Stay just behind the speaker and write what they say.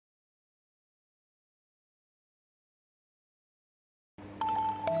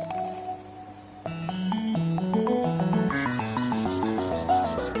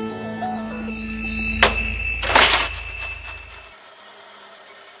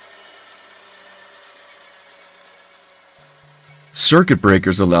Circuit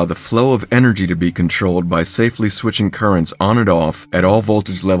breakers allow the flow of energy to be controlled by safely switching currents on and off at all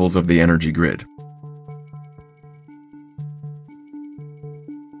voltage levels of the energy grid.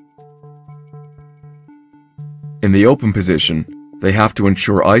 In the open position, they have to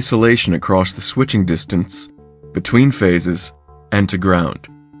ensure isolation across the switching distance, between phases, and to ground.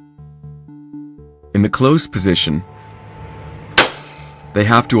 In the closed position, they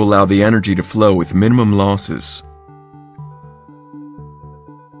have to allow the energy to flow with minimum losses.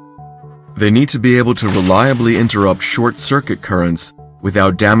 They need to be able to reliably interrupt short circuit currents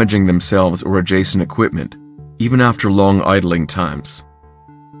without damaging themselves or adjacent equipment, even after long idling times.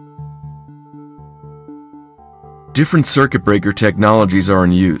 Different circuit breaker technologies are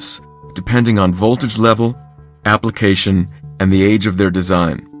in use, depending on voltage level, application, and the age of their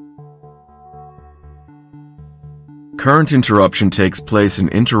design. Current interruption takes place in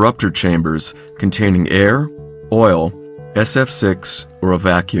interrupter chambers containing air, oil, SF6, or a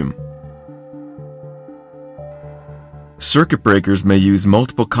vacuum. Circuit breakers may use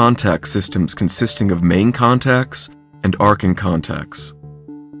multiple contact systems consisting of main contacts and arcing contacts.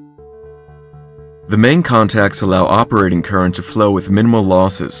 The main contacts allow operating current to flow with minimal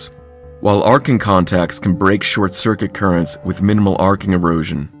losses, while arcing contacts can break short circuit currents with minimal arcing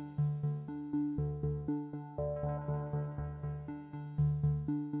erosion.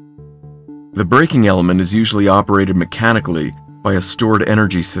 The braking element is usually operated mechanically by a stored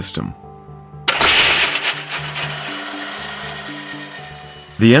energy system.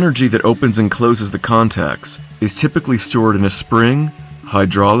 The energy that opens and closes the contacts is typically stored in a spring,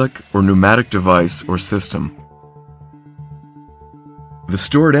 hydraulic, or pneumatic device or system. The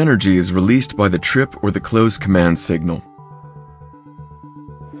stored energy is released by the trip or the close command signal.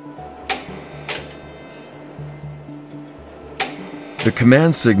 The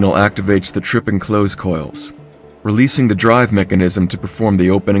command signal activates the trip and close coils, releasing the drive mechanism to perform the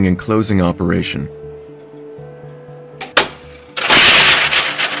opening and closing operation.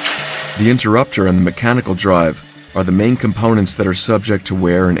 The interrupter and the mechanical drive are the main components that are subject to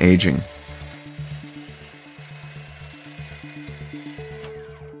wear and aging.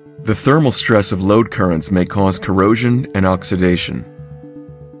 The thermal stress of load currents may cause corrosion and oxidation,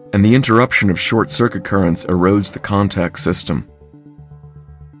 and the interruption of short circuit currents erodes the contact system.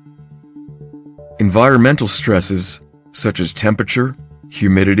 Environmental stresses, such as temperature,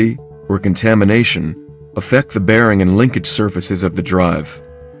 humidity, or contamination, affect the bearing and linkage surfaces of the drive.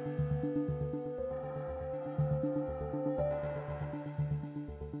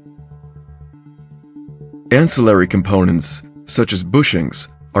 Ancillary components, such as bushings,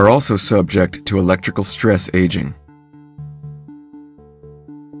 are also subject to electrical stress aging.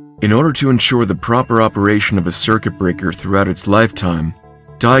 In order to ensure the proper operation of a circuit breaker throughout its lifetime,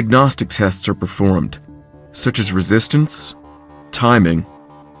 diagnostic tests are performed, such as resistance, timing,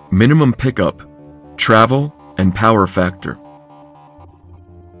 minimum pickup, travel, and power factor.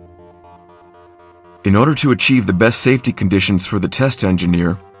 In order to achieve the best safety conditions for the test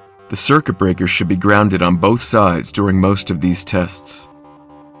engineer, the circuit breaker should be grounded on both sides during most of these tests.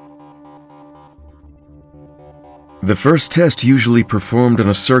 The first test usually performed on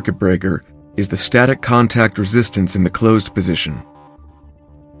a circuit breaker is the static contact resistance in the closed position.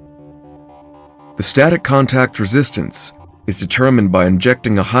 The static contact resistance is determined by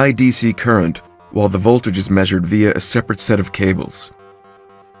injecting a high DC current while the voltage is measured via a separate set of cables.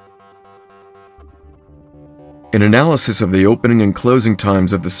 An analysis of the opening and closing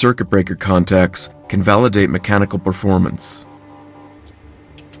times of the circuit breaker contacts can validate mechanical performance.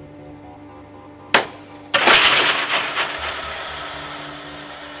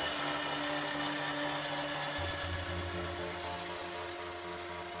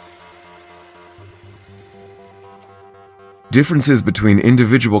 Differences between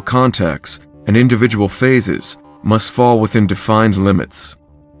individual contacts and individual phases must fall within defined limits.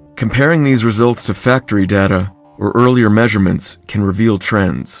 Comparing these results to factory data or earlier measurements can reveal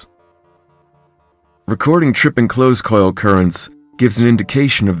trends. Recording trip and close coil currents gives an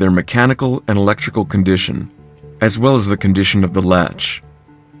indication of their mechanical and electrical condition, as well as the condition of the latch.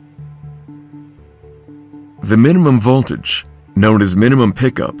 The minimum voltage, known as minimum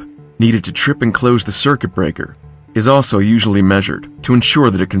pickup, needed to trip and close the circuit breaker is also usually measured to ensure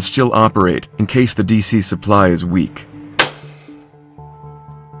that it can still operate in case the DC supply is weak.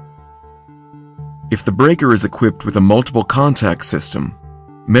 If the breaker is equipped with a multiple contact system,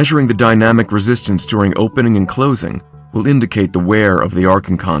 measuring the dynamic resistance during opening and closing will indicate the wear of the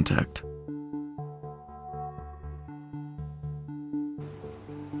arcing contact.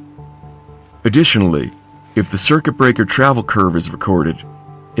 Additionally, if the circuit breaker travel curve is recorded,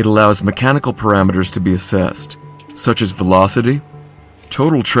 it allows mechanical parameters to be assessed, such as velocity,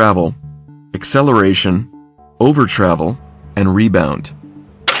 total travel, acceleration, over travel, and rebound.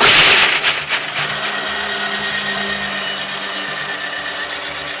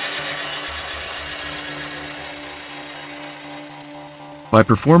 By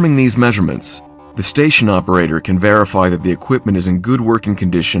performing these measurements, the station operator can verify that the equipment is in good working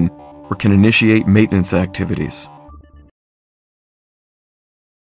condition or can initiate maintenance activities.